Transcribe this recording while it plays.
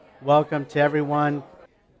Welcome to everyone.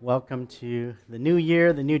 Welcome to the new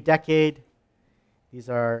year, the new decade. These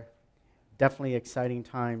are definitely exciting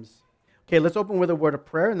times. Okay, let's open with a word of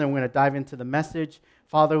prayer, and then we're going to dive into the message.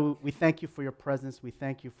 Father, we thank you for your presence. We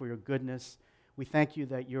thank you for your goodness. We thank you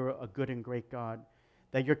that you're a good and great God,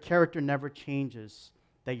 that your character never changes,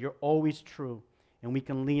 that you're always true, and we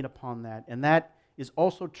can lean upon that. And that is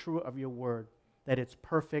also true of your word, that it's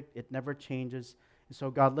perfect, it never changes. And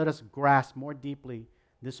so, God, let us grasp more deeply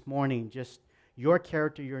this morning just your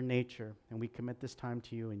character, your nature, and we commit this time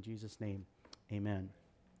to you in Jesus' name. Amen.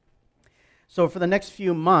 So for the next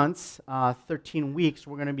few months, 13 weeks,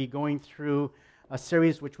 we're going to be going through a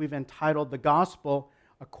series which we've entitled The Gospel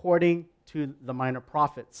According to the Minor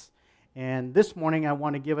Prophets. And this morning I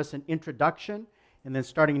want to give us an introduction, and then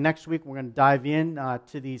starting next week we're going to dive in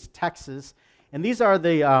to these texts. And these are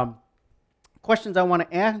the questions I want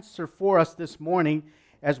to answer for us this morning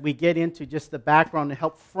as we get into just the background to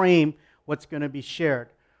help frame what's going to be shared.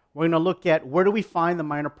 We're going to look at where do we find the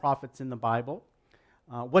minor prophets in the Bible?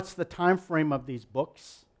 What's the time frame of these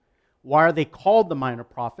books? Why are they called the minor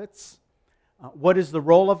prophets? What is the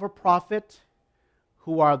role of a prophet?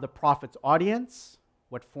 Who are the prophet's audience?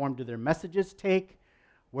 What form do their messages take?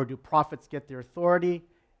 Where do prophets get their authority?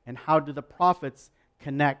 And how do the prophets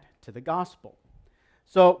connect to the gospel?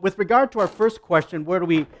 So with regard to our first question, where do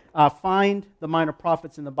we find the minor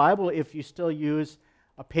prophets in the Bible if you still use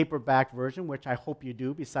a paperback version, which I hope you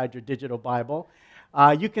do besides your digital Bible,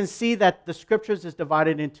 you can see that the scriptures is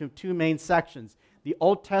divided into two main sections, the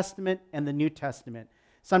Old Testament and the New Testament.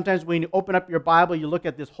 Sometimes when you open up your Bible, you look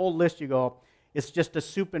at this whole list, you go, it's just a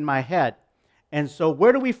soup in my head. And so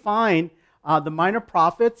where do we find the minor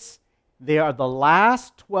prophets? They are the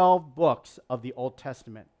last 12 books of the Old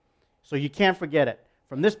Testament. So you can't forget it.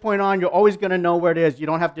 From this point on, you're always going to know where it is. You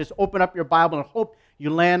don't have to just open up your Bible and hope you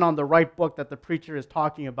land on the right book that the preacher is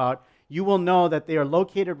talking about. You will know that they are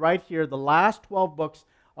located right here, the last 12 books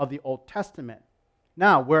of the Old Testament.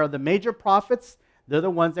 Now, where are the major prophets? They're the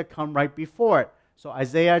ones that come right before it. So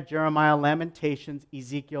Isaiah, Jeremiah, Lamentations,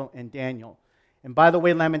 Ezekiel, and Daniel. And by the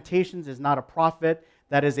way, Lamentations is not a prophet.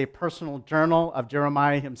 That is a personal journal of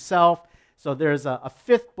Jeremiah himself. So there's a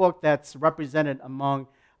fifth book that's represented among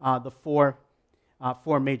the four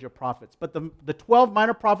major prophets. But the 12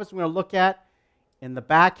 minor prophets we're going to look at in the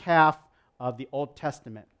back half of the Old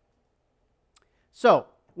Testament. So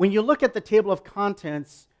when you look at the table of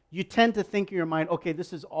contents, you tend to think in your mind, okay,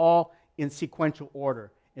 this is all in sequential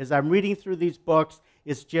order. As I'm reading through these books,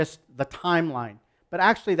 it's just the timeline. But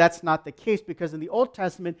actually that's not the case, because in the Old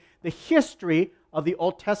Testament, the history of the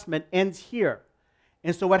Old Testament ends here.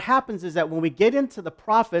 And so what happens is that when we get into the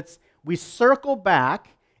prophets, we circle back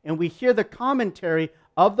and we hear the commentary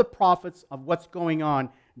of the prophets of what's going on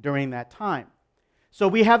during that time. So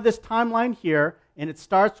we have this timeline here, and it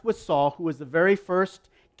starts with Saul, who was the very first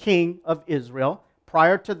king of Israel.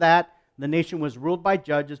 Prior to that, the nation was ruled by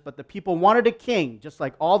judges, but the people wanted a king, just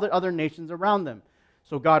like all the other nations around them.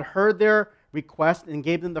 So God heard their request and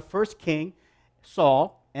gave them the first king,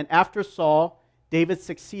 Saul. And after Saul, David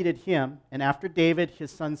succeeded him. And after David, his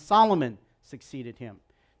son Solomon succeeded him.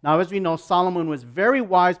 Now, as we know, Solomon was very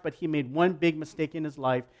wise, but he made one big mistake in his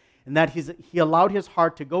life, and that he allowed his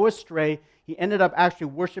heart to go astray. He ended up actually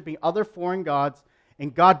worshiping other foreign gods,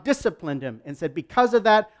 and God disciplined him and said, because of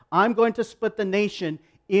that, I'm going to split the nation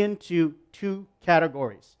into two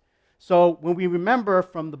categories. So when we remember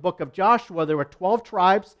from the book of Joshua, there were 12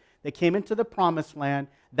 tribes that came into the promised land.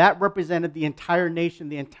 That represented the entire nation,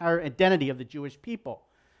 the entire identity of the Jewish people.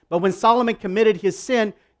 But when Solomon committed his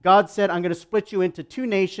sin, God said, I'm going to split you into two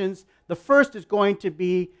nations. The first is going to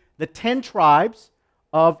be the 10 tribes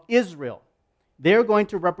of Israel. They're going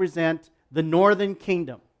to represent the northern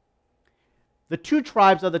kingdom. The two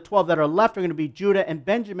tribes of the 12 that are left are going to be Judah and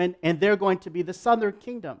Benjamin, and they're going to be the southern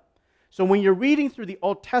kingdom. So when you're reading through the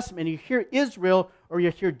Old Testament, you hear Israel or you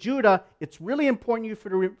hear Judah, it's really important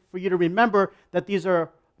for you to remember that these are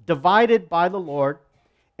divided by the Lord,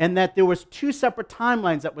 and that there was two separate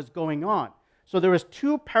timelines that was going on. So there was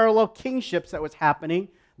two parallel kingships that was happening,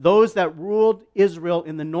 those that ruled Israel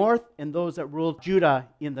in the north and those that ruled Judah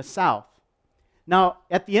in the south. Now,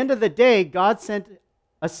 at the end of the day, God sent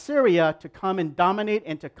Assyria to come and dominate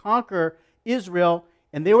and to conquer Israel,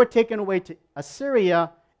 and they were taken away to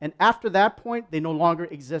Assyria, and after that point, they no longer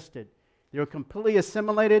existed. They were completely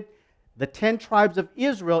assimilated. The 10 tribes of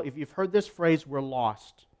Israel, if you've heard this phrase, were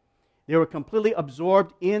lost. They were completely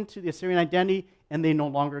absorbed into the Assyrian identity, and they no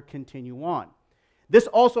longer continue on. This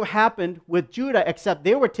also happened with Judah, except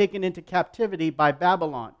they were taken into captivity by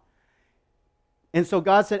Babylon. And so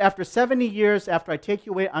God said, after 70 years, after I take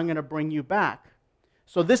you away, I'm going to bring you back.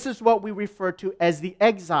 So this is what we refer to as the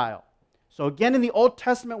exile. So again, in the Old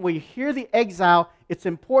Testament, when you hear the exile, it's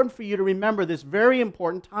important for you to remember this very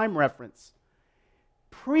important time reference.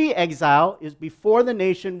 Pre-exile is before the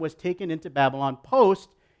nation was taken into Babylon. Post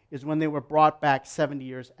is when they were brought back 70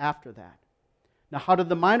 years after that. Now, how did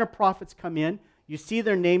the minor prophets come in? You see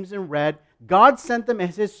their names in red. God sent them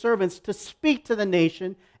as his servants to speak to the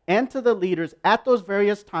nation and to the leaders at those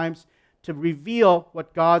various times to reveal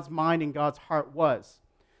what God's mind and God's heart was.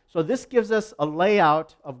 So this gives us a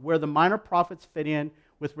layout of where the minor prophets fit in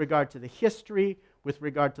with regard to the history, with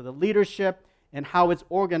regard to the leadership, and how it's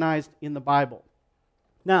organized in the Bible.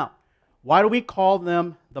 Now, why do we call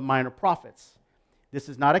them the minor prophets? This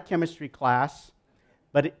is not a chemistry class,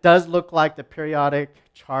 but it does look like the periodic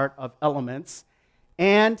chart of elements.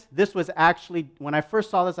 And this was actually, when I first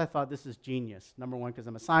saw this, I thought this is genius. Number one, because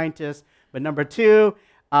I'm a scientist. But number two,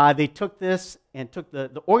 they took this and took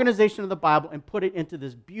the organization of the Bible and put it into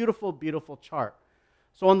this beautiful, beautiful chart.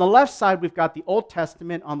 So on the left side, we've got the Old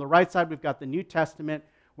Testament. On the right side, we've got the New Testament.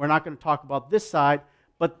 We're not going to talk about this side.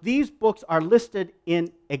 But these books are listed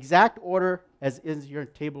in exact order as is your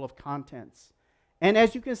table of contents. And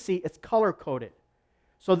as you can see, it's color-coded.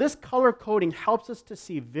 So this color coding helps us to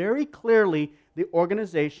see very clearly the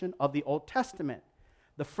organization of the Old Testament.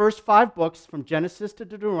 The first 5 books, from Genesis to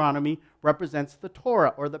Deuteronomy, represents the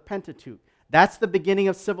Torah, or the Pentateuch. That's the beginning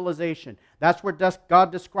of civilization. That's where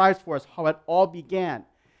God describes for us how it all began.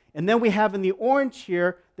 And then we have in the orange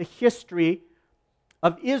here the history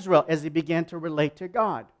of Israel as they began to relate to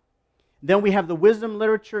God. Then we have the wisdom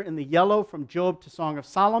literature in the yellow from Job to Song of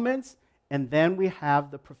Solomon's, and then we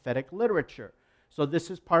have the prophetic literature. So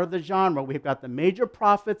this is part of the genre. We've got the major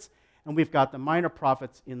prophets, and we've got the minor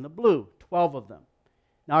prophets in the blue, 12 of them.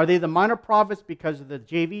 Now, are they the minor prophets because of the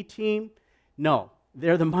JV team? No.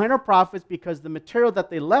 They're the minor prophets because the material that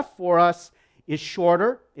they left for us is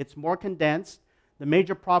shorter, it's more condensed. The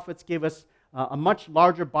major prophets gave us a much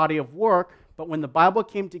larger body of work, but when the Bible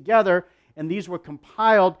came together and these were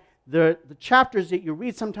compiled, the chapters that you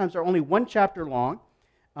read sometimes are only 1 chapter long,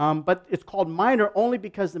 but it's called minor only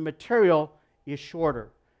because the material is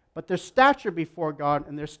shorter. But their stature before God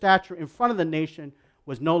and their stature in front of the nation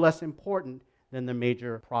was no less important than the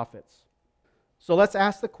major prophets. So let's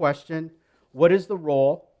ask the question, what is the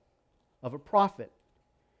role of a prophet?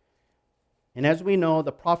 And as we know,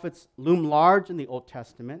 the prophets loom large in the Old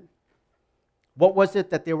Testament. What was it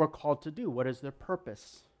that they were called to do? What is their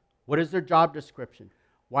purpose? What is their job description?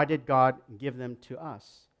 Why did God give them to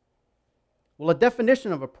us? Well, a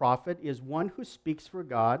definition of a prophet is one who speaks for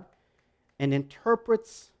God and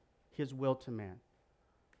interprets his will to man.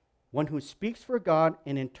 One who speaks for God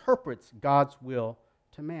and interprets God's will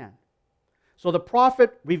to man. So the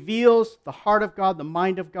prophet reveals the heart of God, the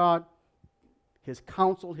mind of God, his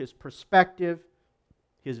counsel, his perspective,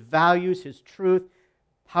 his values, his truth,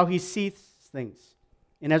 how he sees things.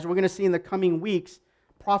 And as we're going to see in the coming weeks,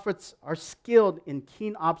 prophets are skilled in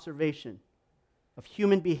keen observation of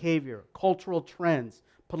human behavior, cultural trends,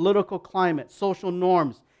 political climate, social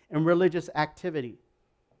norms, and religious activity.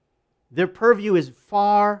 Their purview is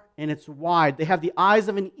far and it's wide. They have the eyes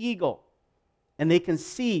of an eagle, and they can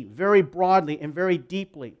see very broadly and very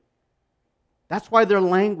deeply. That's why their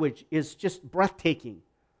language is just breathtaking.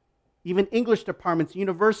 Even English departments,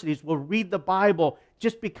 universities will read the Bible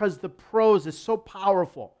just because the prose is so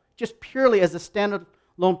powerful, just purely as a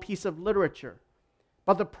standalone piece of literature.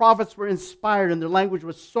 But the prophets were inspired, and their language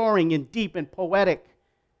was soaring and deep and poetic,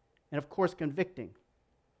 and of course convicting.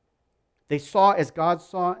 They saw as God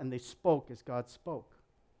saw, and they spoke as God spoke.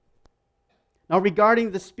 Now,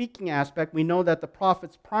 regarding the speaking aspect, we know that the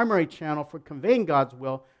prophet's primary channel for conveying God's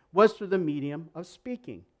will was through the medium of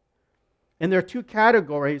speaking. And there are 2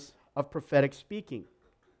 categories of prophetic speaking: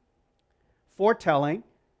 foretelling,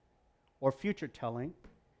 or future telling,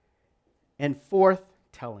 and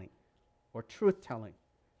forthtelling, or truth-telling.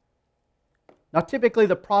 Now, typically,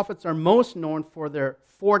 the prophets are most known for their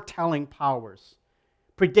foretelling powers,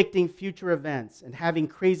 predicting future events and having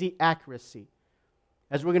crazy accuracy.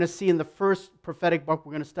 As we're going to see in the first prophetic book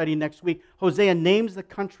we're going to study next week, Hosea names the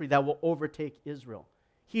country that will overtake Israel.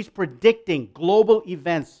 He's predicting global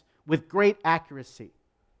events with great accuracy.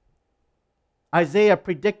 Isaiah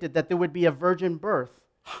predicted that there would be a virgin birth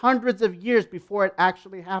hundreds of years before it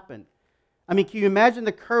actually happened. I mean, can you imagine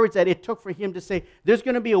the courage that it took for him to say, there's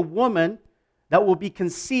going to be a woman that will be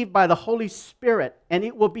conceived by the Holy Spirit, and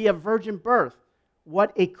it will be a virgin birth.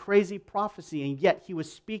 What a crazy prophecy, and yet he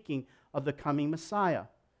was speaking of the coming Messiah.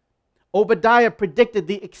 Obadiah predicted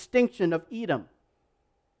the extinction of Edom.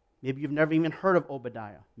 Maybe you've never even heard of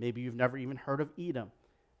Obadiah. Maybe you've never even heard of Edom.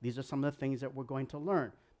 These are some of the things that we're going to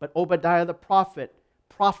learn. But Obadiah the prophet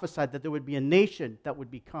prophesied that there would be a nation that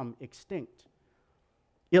would become extinct.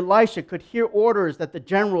 Elisha could hear orders that the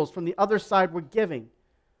generals from the other side were giving.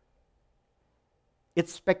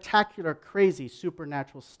 It's spectacular, crazy,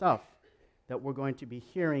 supernatural stuff that we're going to be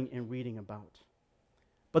hearing and reading about.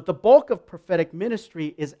 But the bulk of prophetic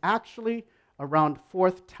ministry is actually around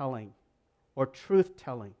forthtelling or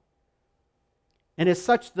truth-telling. And as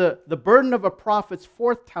such, the burden of a prophet's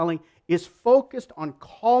forthtelling is focused on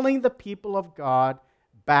calling the people of God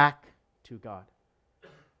back to God,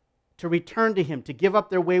 to return to Him, to give up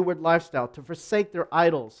their wayward lifestyle, to forsake their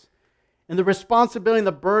idols. And the responsibility and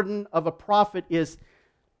the burden of a prophet is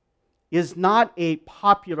not a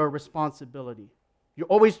popular responsibility. You're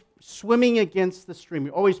always swimming against the stream.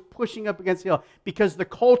 You're always pushing up against the hill because the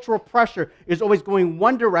cultural pressure is always going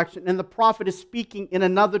one direction and the prophet is speaking in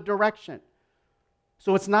another direction.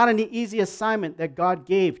 So it's not an easy assignment that God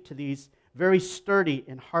gave to these very sturdy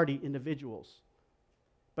and hardy individuals.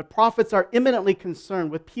 But prophets are eminently concerned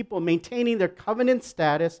with people maintaining their covenant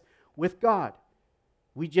status with God.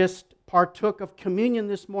 We just partook of communion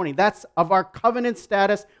this morning. That's of our covenant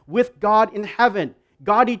status with God in heaven.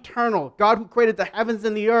 God eternal, God who created the heavens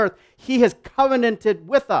and the earth. He has covenanted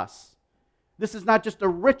with us. This is not just a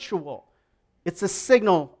ritual. It's a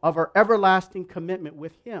signal of our everlasting commitment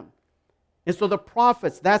with Him. And so the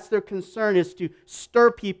prophets, that's their concern, is to stir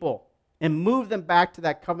people and move them back to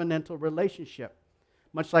that covenantal relationship.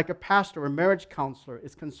 Much like a pastor or marriage counselor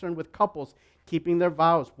is concerned with couples keeping their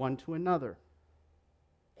vows one to another.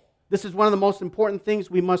 This is one of the most important things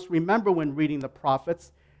we must remember when reading the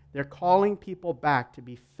prophets. They're calling people back to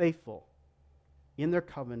be faithful in their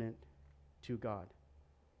covenant to God.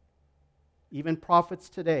 Even prophets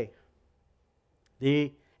today,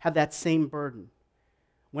 they have that same burden.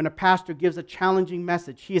 When a pastor gives a challenging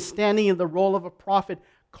message, he is standing in the role of a prophet,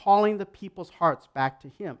 calling the people's hearts back to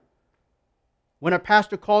Him. When a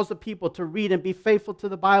pastor calls the people to read and be faithful to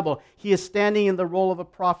the Bible, he is standing in the role of a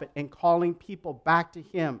prophet and calling people back to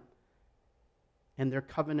Him and their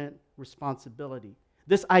covenant responsibility.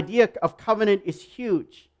 This idea of covenant is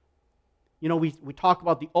huge. You know, we talk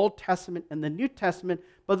about the Old Testament and the New Testament,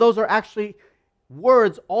 but those are actually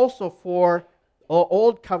words also for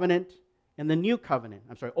Old Covenant and the New Covenant.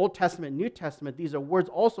 Old Testament and New Testament, these are words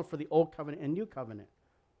also for the Old Covenant and New Covenant.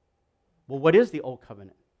 Well, what is the Old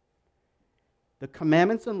Covenant? The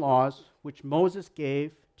commandments and laws which Moses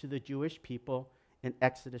gave to the Jewish people in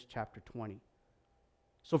Exodus chapter 20.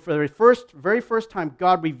 So for the very first time,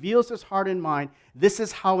 God reveals His heart and mind. This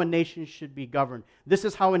is how a nation should be governed. This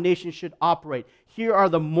is how a nation should operate. Here are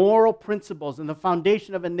the moral principles and the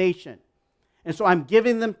foundation of a nation. And so I'm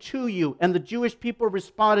giving them to you. And the Jewish people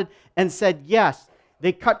responded and said yes.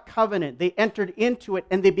 They cut covenant. They entered into it,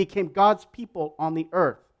 and they became God's people on the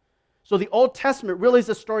earth. So the Old Testament really is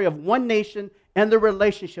a story of one nation and the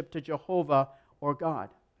relationship to Jehovah or God.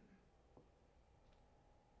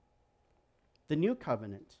 The New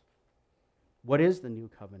Covenant. What is the New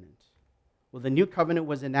Covenant? Well, the New Covenant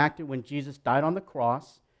was enacted when Jesus died on the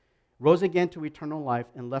cross, rose again to eternal life,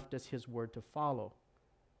 and left us His word to follow.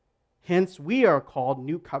 Hence, we are called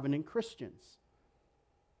New Covenant Christians.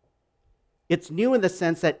 It's new in the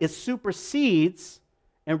sense that it supersedes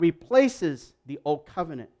and replaces the Old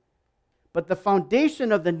Covenant. But the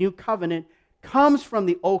foundation of the New Covenant comes from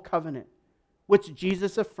the Old Covenant, which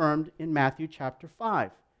Jesus affirmed in Matthew chapter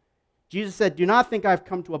 5. Jesus said, "Do not think I have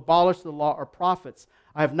come to abolish the law or prophets.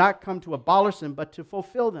 I have not come to abolish them, but to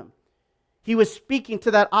fulfill them." He was speaking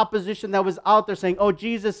to that opposition that was out there saying, oh,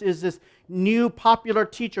 Jesus is this new popular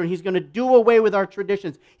teacher, and He's going to do away with our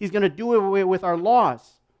traditions. He's going to do away with our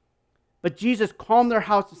laws. But Jesus calmed their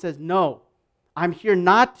house and says, no, I'm here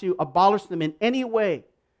not to abolish them in any way,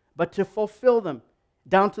 but to fulfill them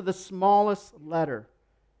down to the smallest letter.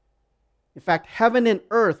 In fact, heaven and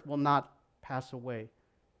earth will not pass away.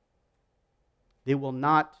 It will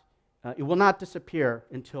not disappear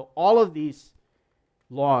until all of these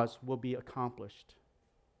laws will be accomplished.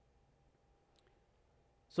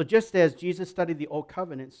 So just as Jesus studied the Old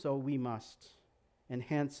Covenant, so we must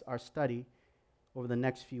enhance our study over the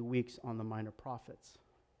next few weeks on the minor prophets.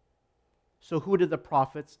 So who did the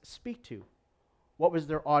prophets speak to? What was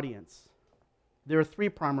their audience? There are three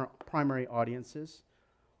primary audiences.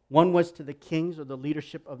 One was to the kings or the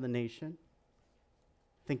leadership of the nation.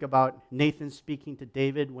 Think about Nathan speaking to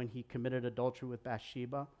David when he committed adultery with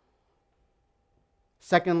Bathsheba.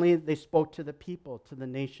 Secondly, they spoke to the people, to the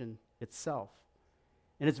nation itself.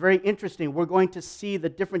 And it's very interesting. We're going to see the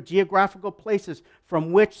different geographical places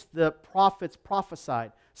from which the prophets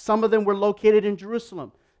prophesied. Some of them were located in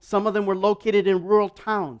Jerusalem. Some of them were located in rural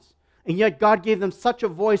towns. And yet God gave them such a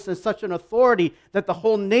voice and such an authority that the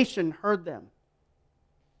whole nation heard them.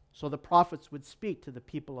 So the prophets would speak to the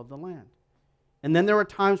people of the land. And then there were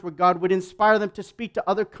times where God would inspire them to speak to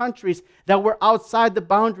other countries that were outside the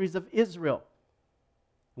boundaries of Israel.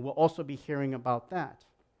 And we'll also be hearing about that.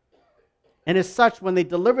 And as such, when they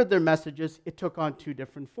delivered their messages, it took on two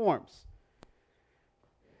different forms.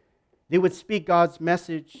 They would speak God's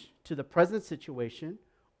message to the present situation,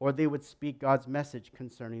 or they would speak God's message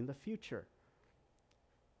concerning the future.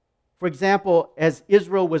 For example, as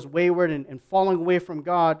Israel was wayward and falling away from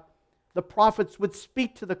God, the prophets would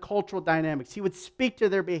speak to the cultural dynamics. He would speak to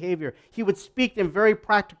their behavior. He would speak in very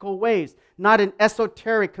practical ways, not in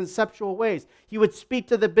esoteric, conceptual ways. He would speak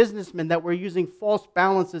to the businessmen that were using false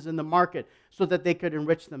balances in the market so that they could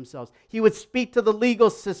enrich themselves. He would speak to the legal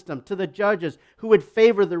system, to the judges who would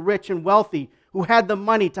favor the rich and wealthy, who had the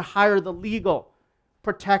money to hire the legal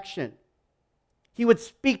protection. He would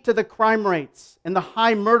speak to the crime rates and the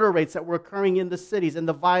high murder rates that were occurring in the cities and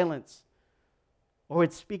the violence. Or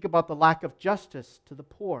would speak about the lack of justice to the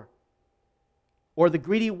poor. Or the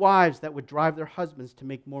greedy wives that would drive their husbands to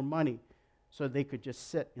make more money so they could just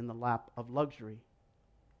sit in the lap of luxury.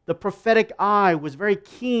 The prophetic eye was very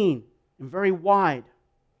keen and very wide,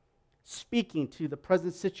 speaking to the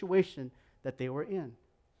present situation that they were in.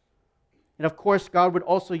 And of course, God would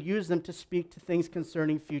also use them to speak to things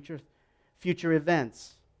concerning future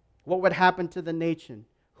events. What would happen to the nation?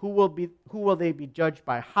 Who will they be judged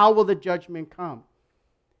by? How will the judgment come?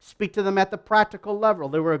 Speak to them at the practical level.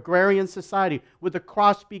 They were agrarian society. Would the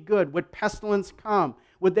cross be good? Would pestilence come?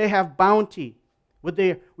 Would they have bounty? Would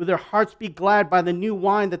their hearts be glad by the new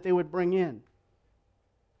wine that they would bring in?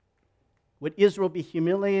 Would Israel be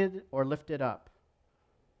humiliated or lifted up?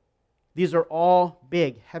 These are all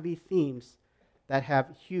big, heavy themes that have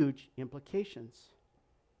huge implications.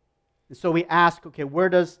 And so we ask, okay, where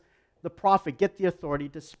does the prophet get the authority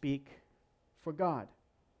to speak for God?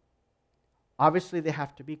 Obviously, they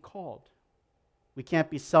have to be called. We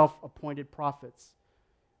can't be self-appointed prophets.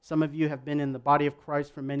 Some of you have been in the body of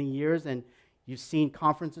Christ for many years, and you've seen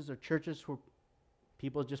conferences or churches where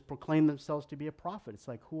people just proclaim themselves to be a prophet. It's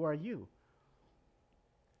like, who are you?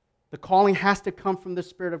 The calling has to come from the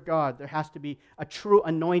Spirit of God. There has to be a true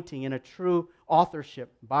anointing and a true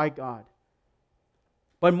authorship by God.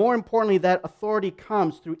 But more importantly, that authority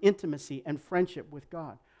comes through intimacy and friendship with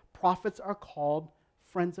God. Prophets are called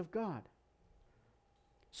friends of God.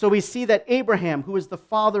 So we see that Abraham, who is the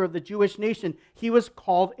father of the Jewish nation, he was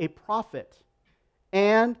called a prophet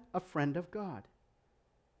and a friend of God.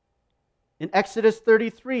 In Exodus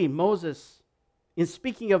 33, Moses, in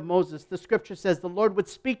speaking of Moses, the scripture says the Lord would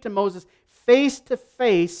speak to Moses face to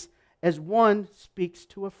face as one speaks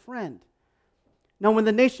to a friend. Now, when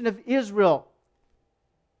the nation of Israel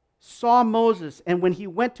saw Moses, and when he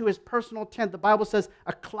went to his personal tent, the Bible says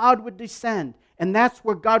a cloud would descend, and that's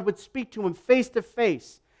where God would speak to him face to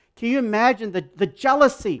face. Can you imagine the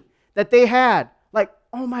jealousy that they had? Like,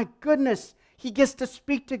 oh my goodness, he gets to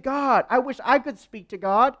speak to God. I wish I could speak to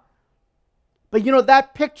God. But you know,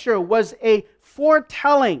 that picture was a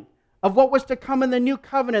foretelling of what was to come in the new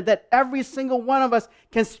covenant, that every single one of us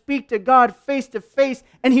can speak to God face to face,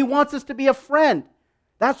 and he wants us to be a friend.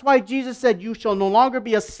 That's why Jesus said, you shall no longer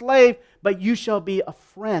be a slave, but you shall be a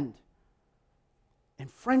friend.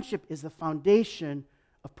 And friendship is the foundation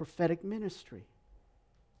of prophetic ministry.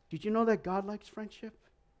 Did you know that God likes friendship?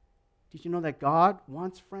 Did you know that God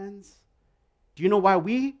wants friends? Do you know why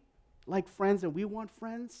we like friends and we want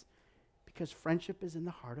friends? Because friendship is in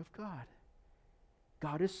the heart of God.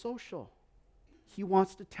 God is social. He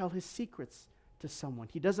wants to tell his secrets to someone.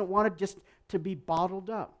 He doesn't want it just to be bottled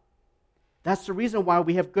up. That's the reason why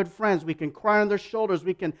we have good friends. We can cry on their shoulders.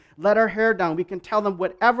 We can let our hair down. We can tell them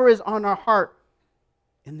whatever is on our heart.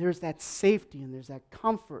 And there's that safety, and there's that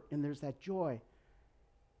comfort, and there's that joy.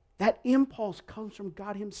 That impulse comes from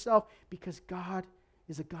God himself because God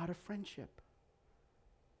is a God of friendship.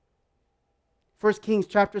 1 Kings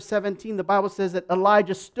chapter 17, the Bible says that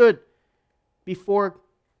Elijah stood before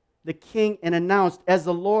the king and announced, as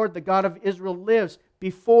the Lord, the God of Israel lives,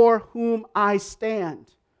 before whom I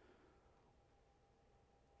stand.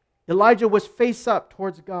 Elijah was face up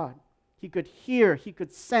towards God. He could hear, he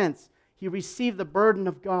could sense, he received the burden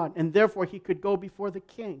of God, and therefore he could go before the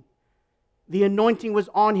king. The anointing was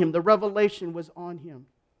on him, the revelation was on him.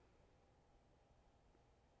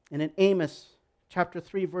 And in Amos chapter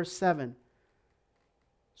 3, verse 7,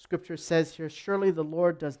 Scripture says here, surely the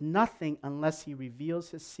Lord does nothing unless he reveals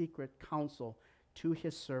his secret counsel to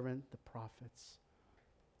his servant, the prophets.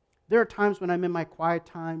 There are times when I'm in my quiet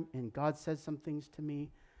time and God says some things to me,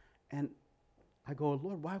 and I go,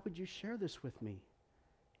 Lord, why would you share this with me?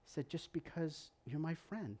 He said, just because you're my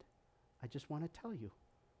friend. I just want to tell you.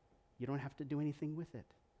 You don't have to do anything with it.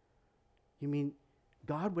 You mean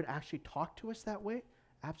God would actually talk to us that way?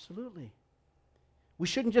 Absolutely. We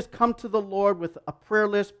shouldn't just come to the Lord with a prayer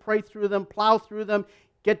list, pray through them, plow through them,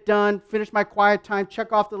 get done, finish my quiet time,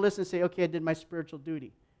 check off the list and say, okay, I did my spiritual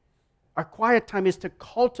duty. Our quiet time is to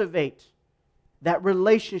cultivate that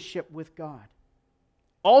relationship with God.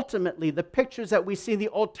 Ultimately, the pictures that we see in the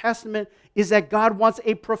Old Testament is that God wants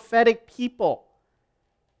a prophetic people.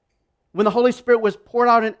 When the Holy Spirit was poured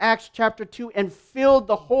out in Acts chapter 2 and filled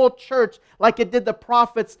the whole church like it did the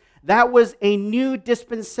prophets, that was a new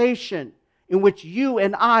dispensation in which you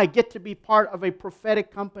and I get to be part of a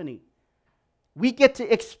prophetic company. We get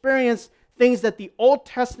to experience things that the Old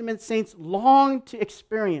Testament saints longed to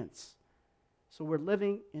experience. So we're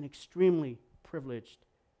living in extremely privileged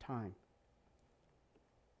time.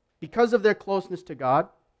 Because of their closeness to God,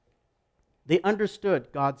 they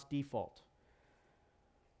understood God's default,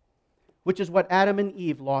 which is what Adam and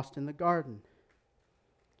Eve lost in the garden.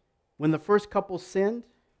 When the first couple sinned,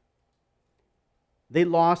 they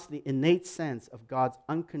lost the innate sense of God's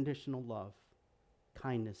unconditional love,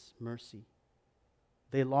 kindness, mercy.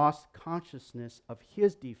 They lost consciousness of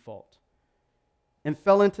His default and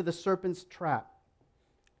fell into the serpent's trap,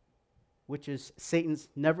 which is Satan's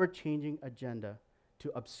never-changing agenda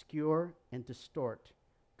to obscure and distort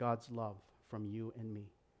God's love from you and me.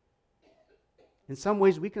 In some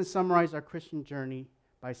ways, we can summarize our Christian journey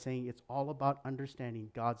by saying it's all about understanding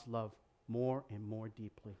God's love more and more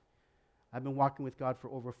deeply. I've been walking with God for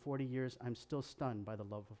over 40 years. I'm still stunned by the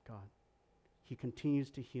love of God. He continues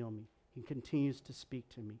to heal me. He continues to speak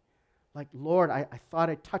to me. Like, Lord, I thought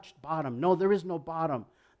I touched bottom. No, there is no bottom.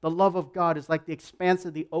 The love of God is like the expanse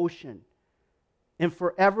of the ocean. And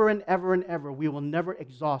forever and ever and ever, we will never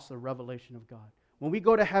exhaust the revelation of God. When we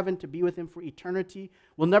go to heaven to be with Him for eternity,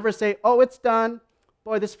 we'll never say, oh, it's done.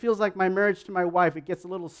 Boy, this feels like my marriage to my wife. It gets a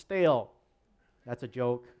little stale. That's a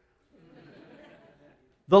joke.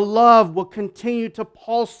 The love will continue to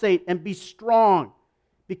pulsate and be strong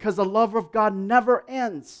because the love of God never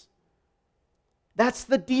ends. That's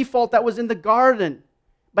the default that was in the garden.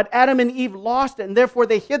 But Adam and Eve lost it, and therefore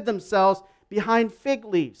they hid themselves behind fig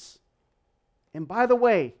leaves. And by the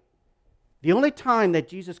way, the only time that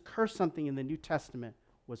Jesus cursed something in the New Testament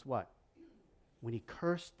was what? When He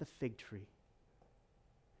cursed the fig tree.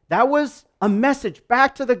 That was a message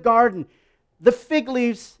back to the garden. The fig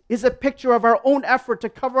leaves is a picture of our own effort to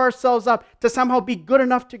cover ourselves up, to somehow be good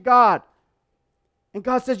enough to God. And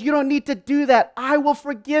God says, you don't need to do that. I will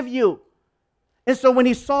forgive you. And so when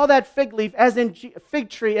He saw that fig leaf, fig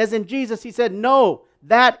tree, as in Jesus, He said, no,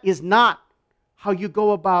 that is not how you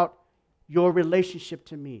go about your relationship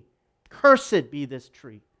to me. Cursed be this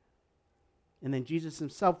tree. And then Jesus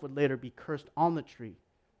Himself would later be cursed on the tree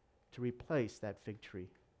to replace that fig tree.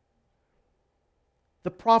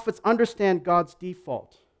 The prophets understand God's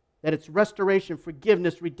default, that it's restoration,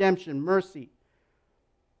 forgiveness, redemption, mercy.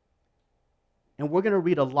 And we're going to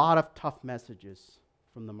read a lot of tough messages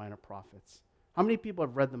from the minor prophets. How many people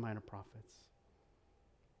have read the minor prophets?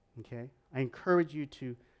 Okay? I encourage you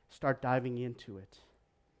to start diving into it.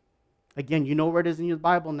 Again, you know where it is in your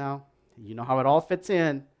Bible now. You know how it all fits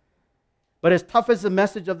in. But as tough as the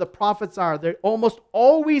message of the prophets are, they almost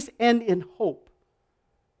always end in hope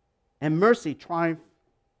and mercy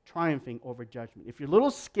triumphing over judgment. If you're a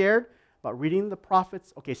little scared about reading the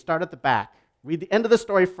prophets, okay, start at the back. Read the end of the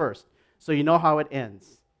story first so you know how it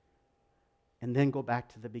ends. And then go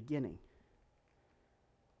back to the beginning.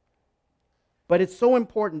 But it's so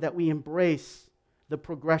important that we embrace the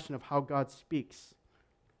progression of how God speaks.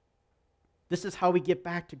 This is how we get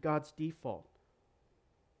back to God's default.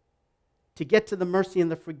 To get to the mercy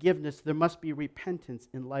and the forgiveness, there must be repentance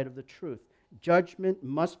in light of the truth. Judgment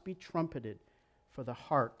must be trumpeted for the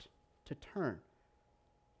heart to turn.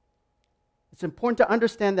 It's important to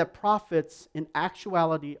understand that prophets in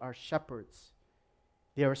actuality are shepherds.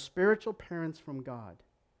 They are spiritual parents from God.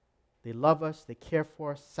 They love us, they care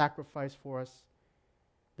for us, sacrifice for us.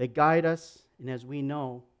 They guide us, and as we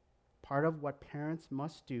know, part of what parents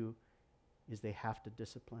must do is they have to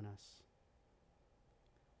discipline us.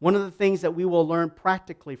 One of the things that we will learn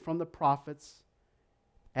practically from the prophets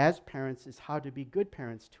as parents is how to be good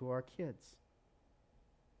parents to our kids.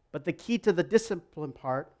 But the key to the discipline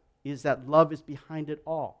part is that love is behind it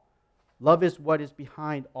all. Love is what is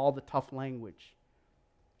behind all the tough language.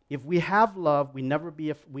 If we have love, we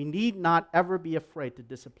need not ever be afraid to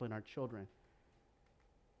discipline our children.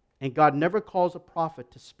 And God never calls a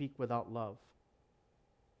prophet to speak without love.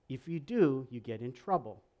 If you do, you get in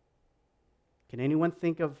trouble. Can anyone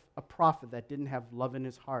think of a prophet that didn't have love in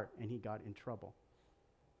his heart and he got in trouble?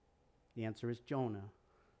 The answer is Jonah.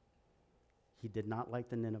 He did not like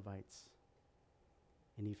the Ninevites.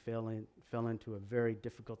 and he fell into a very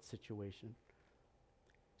difficult situation.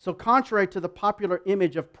 So contrary to the popular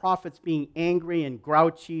image of prophets being angry and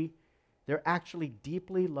grouchy, they're actually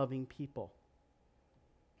deeply loving people.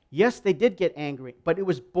 Yes, they did get angry, but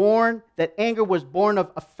that anger was born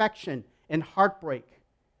of affection and heartbreak.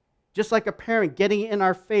 Just like a parent getting in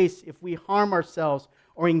our face if we harm ourselves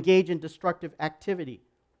or engage in destructive activity.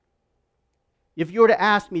 If you were to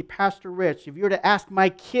ask me, Pastor Rich, if you were to ask my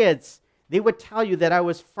kids, they would tell you that I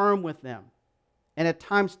was firm with them and at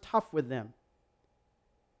times tough with them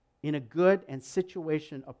in a good and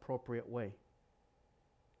situation appropriate way.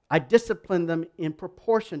 I disciplined them in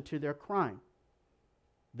proportion to their crime.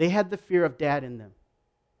 They had the fear of dad in them.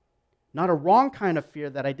 Not a wrong kind of fear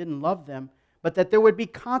that I didn't love them, but that there would be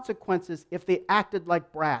consequences if they acted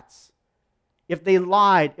like brats, if they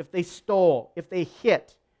lied, if they stole, if they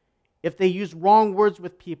hit, if they used wrong words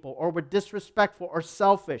with people or were disrespectful or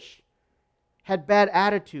selfish, had bad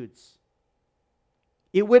attitudes.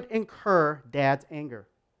 It would incur dad's anger.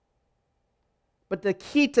 But the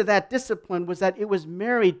key to that discipline was that it was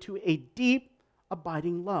married to a deep,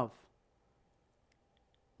 abiding love.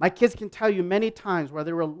 My kids can tell you many times where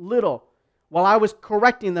they were little, while I was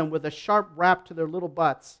correcting them with a sharp rap to their little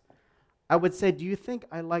butts, I would say, do you think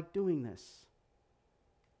I like doing this?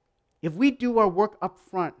 If we do our work up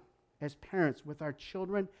front as parents with our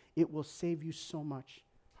children, it will save you so much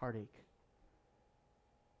heartache.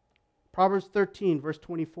 Proverbs 13, verse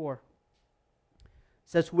 24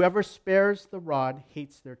 says, whoever spares the rod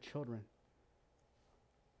hates their children,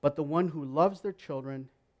 but the one who loves their children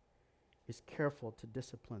is careful to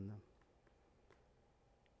discipline them.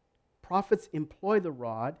 Prophets employ the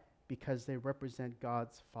rod because they represent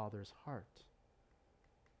God's Father's heart.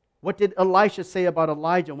 What did Elisha say about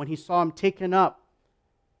Elijah when he saw him taken up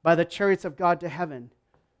by the chariots of God to heaven?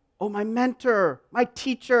 Oh, my mentor, my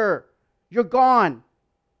teacher, you're gone.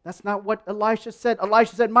 That's not what Elisha said.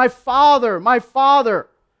 Elisha said, my father, my father.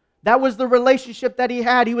 That was the relationship that he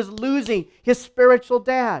had. He was losing his spiritual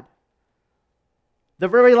dad. The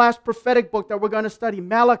very last prophetic book that we're going to study,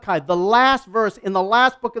 Malachi, the last verse in the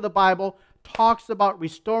last book of the Bible, talks about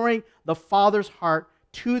restoring the Father's heart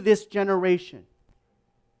to this generation.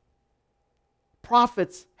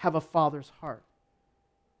 Prophets have a father's heart.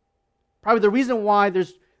 Probably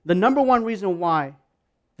the number one reason why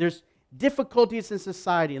there's difficulties in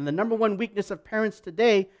society and the number one weakness of parents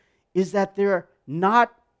today is that they're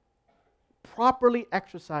not properly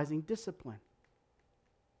exercising discipline.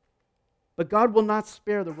 But God will not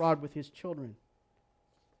spare the rod with his children,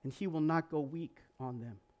 and he will not go weak on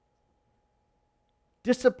them.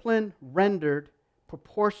 Discipline rendered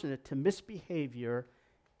proportionate to misbehavior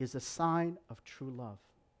is a sign of true love.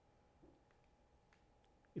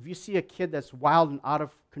 If you see a kid that's wild and out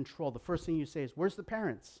of control, the first thing you say is, where's the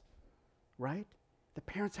parents? Right? The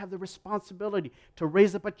parents have the responsibility to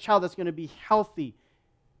raise up a child that's going to be healthy,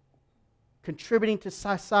 contributing to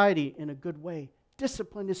society in a good way.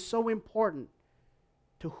 Discipline is so important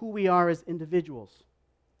to who we are as individuals.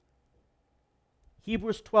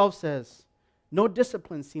 Hebrews 12 says, no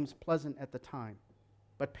discipline seems pleasant at the time,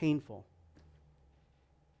 but painful.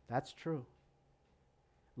 That's true.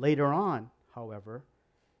 Later on, however,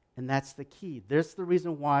 and that's the key. There's the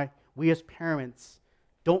reason why we as parents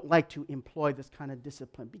don't like to employ this kind of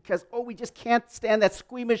discipline. Because, we just can't stand that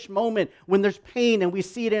squeamish moment when there's pain and we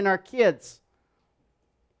see it in our kids.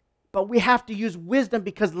 But we have to use wisdom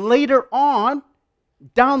because later on,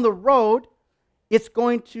 down the road, it's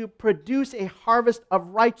going to produce a harvest of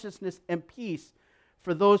righteousness and peace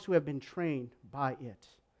for those who have been trained by it.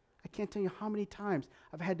 I can't tell you how many times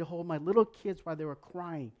I've had to hold my little kids while they were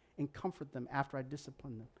crying and comfort them after I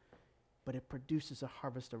disciplined them. But it produces a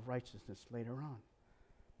harvest of righteousness later on.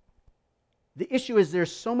 The issue is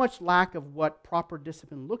there's so much lack of what proper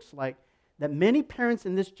discipline looks like that many parents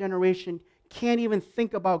in this generation can't even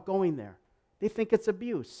think about going there. They think it's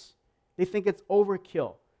abuse. They think it's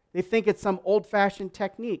overkill. They think it's some old-fashioned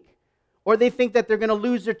technique. Or they think that they're going to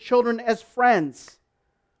lose their children as friends.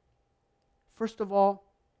 First of all,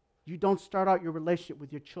 you don't start out your relationship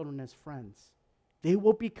with your children as friends. They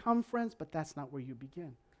will become friends, but that's not where you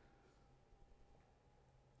begin.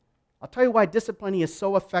 I'll tell you why disciplining is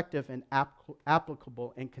so effective and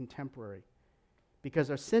applicable and contemporary. Because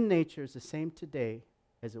our sin nature is the same today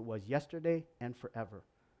as it was yesterday and forever.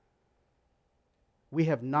 We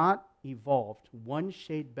have not evolved one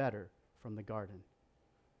shade better from the garden.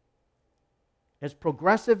 As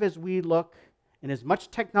progressive as we look, and as much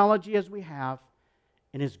technology as we have,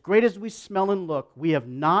 and as great as we smell and look, we have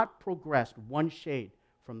not progressed one shade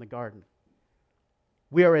from the garden.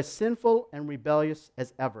 We are as sinful and rebellious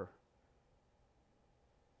as ever.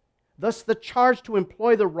 Thus, the charge to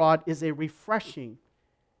employ the rod is a refreshing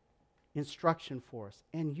instruction for us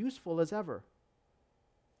and useful as ever.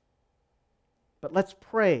 But let's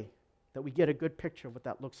pray that we get a good picture of what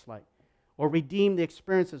that looks like, or redeem the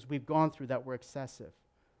experiences we've gone through that were excessive.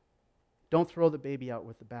 Don't throw the baby out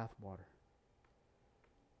with the bathwater.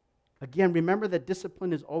 Again, remember that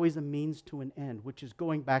discipline is always a means to an end, which is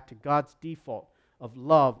going back to God's default of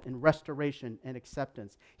love and restoration and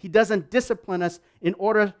acceptance. He doesn't discipline us in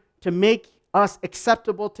order to make us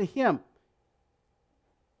acceptable to Him.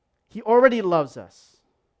 He already loves us.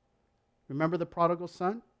 Remember the prodigal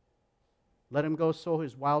son? Let him go sow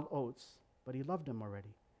his wild oats, but he loved him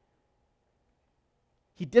already.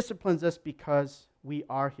 He disciplines us because we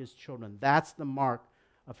are His children. That's the mark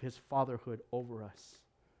of His fatherhood over us.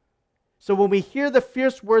 So when we hear the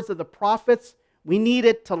fierce words of the prophets, we need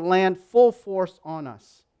it to land full force on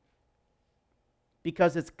us,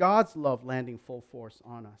 because it's God's love landing full force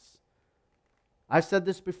on us. I've said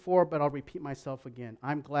this before, but I'll repeat myself again.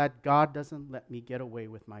 I'm glad God doesn't let me get away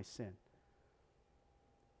with my sin.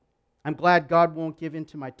 I'm glad God won't give in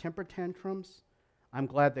to my temper tantrums. I'm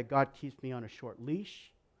glad that God keeps me on a short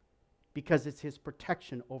leash, because it's His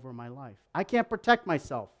protection over my life. I can't protect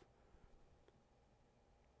myself.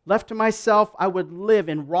 Left to myself, I would live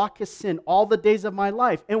in raucous sin all the days of my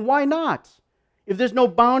life. And why not? If there's no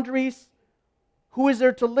boundaries, who is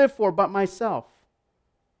there to live for but myself?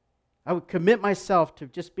 I would commit myself to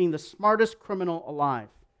just being the smartest criminal alive,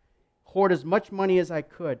 hoard as much money as I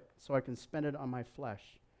could so I can spend it on my flesh.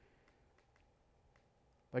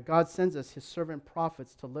 But God sends us His servant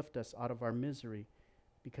prophets to lift us out of our misery,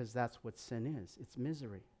 because that's what sin is. It's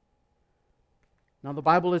misery. Now the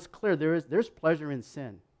Bible is clear. There's pleasure in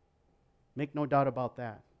sin. Make no doubt about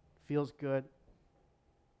that. Feels good.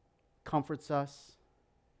 Comforts us.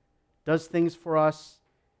 Does things for us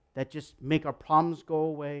that just make our problems go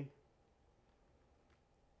away.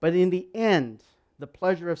 But in the end, the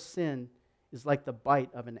pleasure of sin is like the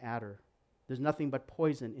bite of an adder. There's nothing but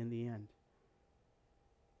poison in the end.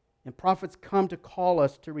 And prophets come to call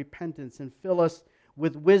us to repentance and fill us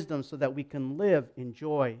with wisdom so that we can live in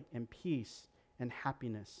joy and peace and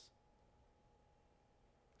happiness.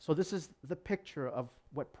 So this is the picture of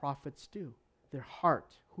what prophets do. Their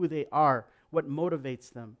heart, who they are, what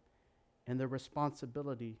motivates them, and their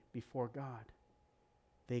responsibility before God.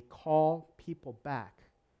 They call people back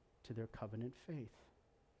to their covenant faith.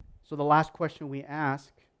 So the last question we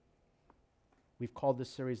ask, we've called this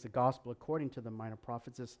series The Gospel According to the Minor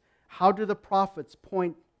Prophets, is how do the prophets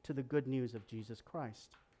point to the good news of Jesus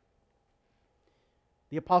Christ?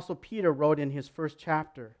 The Apostle Peter wrote in his first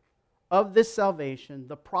chapter, of this salvation,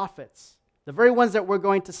 the prophets, the very ones that we're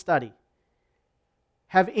going to study,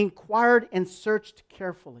 have inquired and searched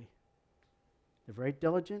carefully. They're very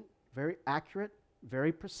diligent, very accurate,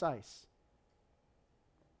 very precise.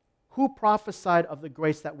 Who prophesied of the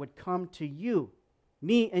grace that would come to you,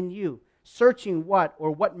 me and you, searching what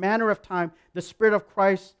or what manner of time the Spirit of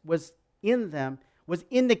Christ was in them, was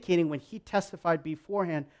indicating when He testified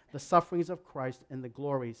beforehand the sufferings of Christ and the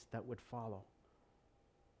glories that would follow.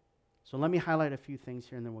 So let me highlight a few things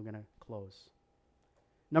here and then we're going to close.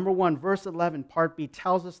 Number 1, verse 11, part B,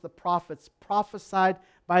 tells us the prophets prophesied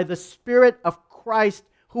by the Spirit of Christ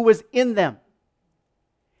who was in them.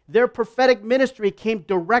 Their prophetic ministry came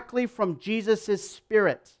directly from Jesus'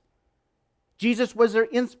 Spirit. Jesus was their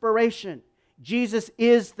inspiration. Jesus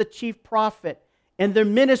is the chief prophet, and their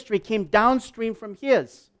ministry came downstream from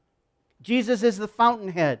His. Jesus is the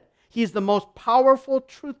fountainhead. He's the most powerful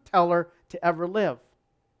truth teller to ever live.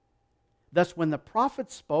 Thus, when the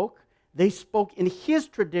prophets spoke, they spoke in His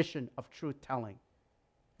tradition of truth-telling,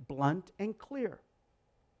 blunt and clear.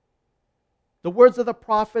 The words of the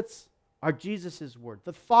prophets are Jesus' word.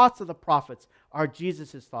 The thoughts of the prophets are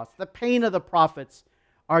Jesus' thoughts. The pain of the prophets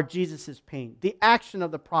are Jesus' pain. The action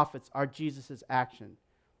of the prophets are Jesus' action.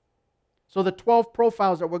 So the 12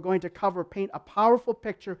 profiles that we're going to cover paint a powerful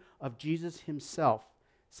picture of Jesus Himself,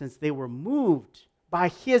 since they were moved by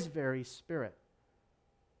His very Spirit.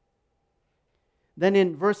 Then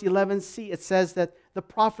in verse 11c, it says that the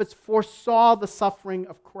prophets foresaw the suffering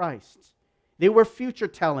of Christ. They were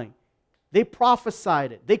future-telling. They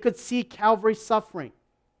prophesied it. They could see Calvary's suffering.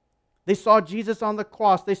 They saw Jesus on the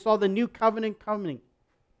cross. They saw the new covenant coming.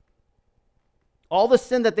 All the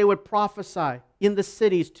sin that they would prophesy in the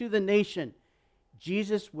cities to the nation,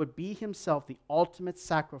 Jesus would be Himself the ultimate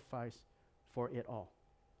sacrifice for it all.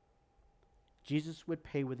 Jesus would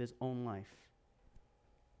pay with His own life.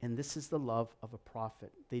 And this is the love of a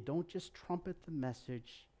prophet. They don't just trumpet the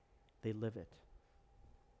message, they live it.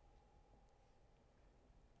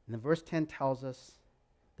 And then verse 10 tells us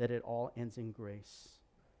that it all ends in grace.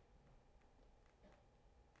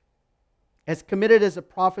 As committed as the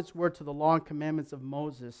prophets were to the law and commandments of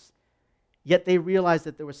Moses, yet they realized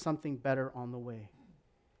that there was something better on the way.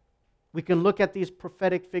 We can look at these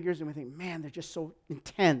prophetic figures and we think, man, they're just so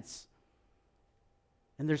intense.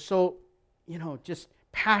 And they're so, just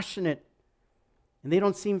passionate. And they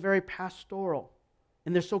don't seem very pastoral.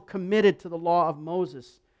 And they're so committed to the law of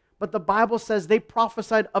Moses. But the Bible says they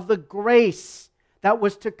prophesied of the grace that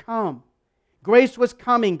was to come. Grace was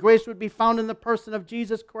coming. Grace would be found in the person of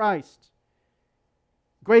Jesus Christ.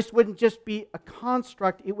 Grace wouldn't just be a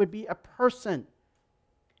construct, it would be a person.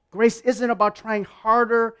 Grace isn't about trying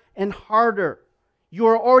harder and harder. You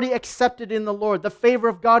are already accepted in the Lord. The favor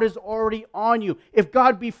of God is already on you. If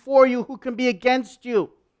God be for you, who can be against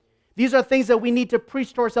you? These are things that we need to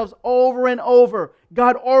preach to ourselves over and over.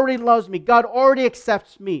 God already loves me. God already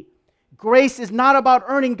accepts me. Grace is not about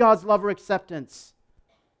earning God's love or acceptance.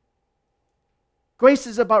 Grace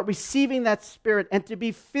is about receiving that Spirit and to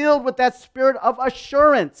be filled with that spirit of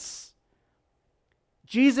assurance.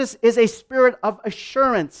 Jesus is a spirit of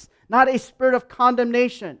assurance, not a spirit of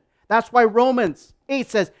condemnation. That's why Romans 8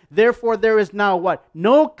 says, therefore there is now what?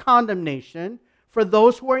 No condemnation for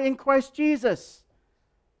those who are in Christ Jesus.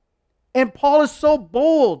 And Paul is so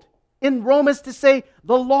bold in Romans to say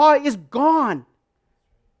the law is gone.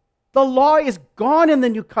 The law is gone in the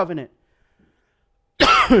new covenant.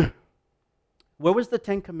 Where was the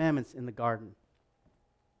Ten Commandments in the garden?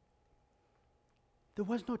 There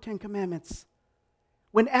was no Ten Commandments.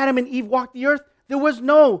 When Adam and Eve walked the earth, there was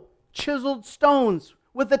no chiseled stones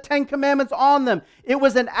with the Ten Commandments on them. It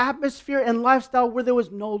was an atmosphere and lifestyle where there was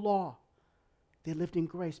no law. They lived in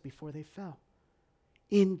grace before they fell.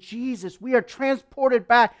 In Jesus, we are transported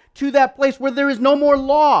back to that place where there is no more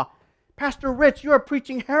law. Pastor Rich, you are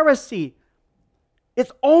preaching heresy.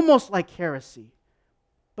 It's almost like heresy,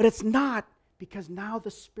 but it's not, because now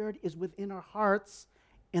the Spirit is within our hearts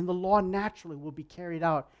and the law naturally will be carried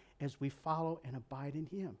out as we follow and abide in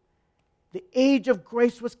Him. The age of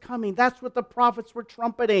grace was coming. That's what the prophets were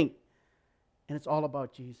trumpeting. And it's all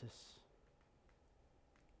about Jesus.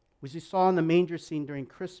 As we saw in the manger scene during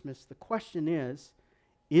Christmas, the question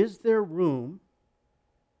is there room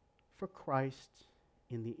for Christ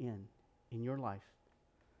in the inn, in your life?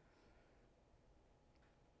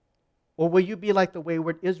 Or will you be like the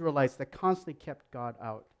wayward Israelites that constantly kept God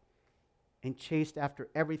out and chased after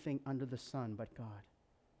everything under the sun but God?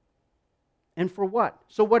 And for what?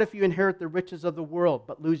 So what if you inherit the riches of the world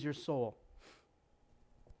but lose your soul?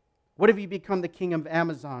 What if you become the king of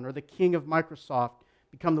Amazon or the king of Microsoft,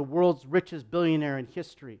 become the world's richest billionaire in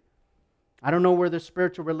history? I don't know where their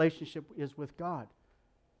spiritual relationship is with God.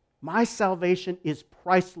 My salvation is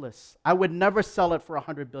priceless. I would never sell it for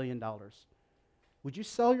 $100 billion. Would you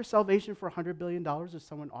sell your salvation for $100 billion if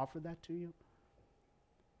someone offered that to you?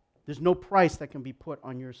 There's no price that can be put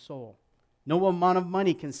on your soul. No amount of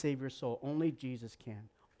money can save your soul. Only Jesus can.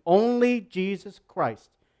 Only Jesus Christ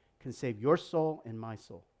can save your soul and my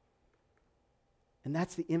soul. And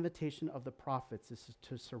that's the invitation of the prophets, is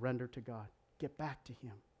to surrender to God. Get back to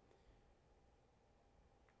Him.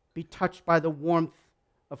 Be touched by the warmth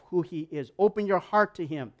of who He is. Open your heart to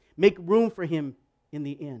Him. Make room for Him in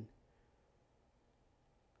the inn.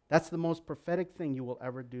 That's the most prophetic thing you will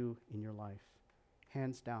ever do in your life.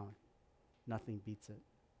 Hands down. Nothing beats it.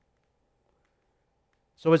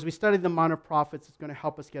 So as we study the minor prophets, it's going to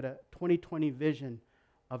help us get a 2020 vision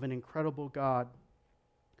of an incredible God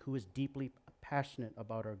who is deeply passionate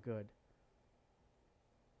about our good.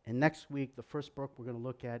 And next week, the first book we're going to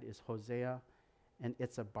look at is Hosea, and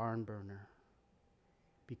it's a barn burner.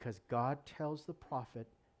 Because God tells the prophet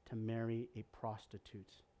to marry a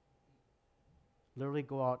prostitute. Literally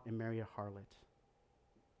go out and marry a harlot.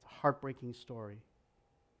 It's a heartbreaking story.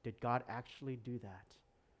 Did God actually do that?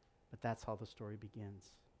 But that's how the story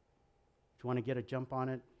begins. If you want to get a jump on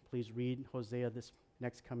it, please read Hosea this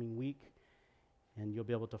next coming week, and you'll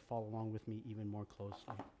be able to follow along with me even more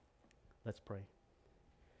closely. Let's pray.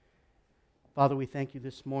 Father, we thank you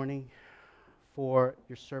this morning for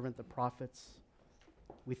your servant, the prophets.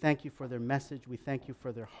 We thank you for their message. We thank you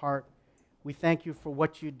for their heart. We thank you for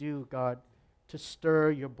what you do, God, to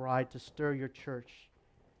stir your bride, to stir your church,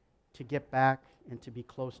 to get back and to be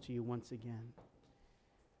close to you once again.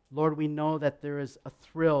 Lord, we know that there is a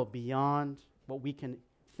thrill beyond what we can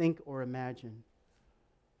think or imagine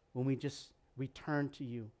when we just return to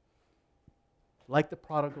you. Like the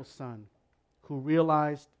prodigal son who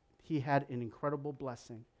realized he had an incredible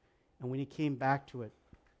blessing, and when he came back to it,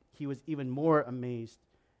 he was even more amazed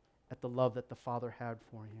at the love that the Father had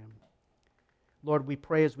for him. Lord, we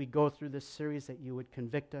pray as we go through this series that you would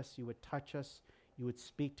convict us, you would touch us, you would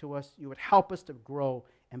speak to us, you would help us to grow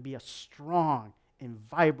and be a strong and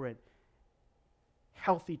vibrant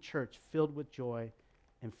healthy church filled with joy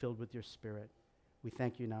and filled with your Spirit. We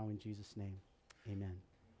thank you now in Jesus' name. Amen.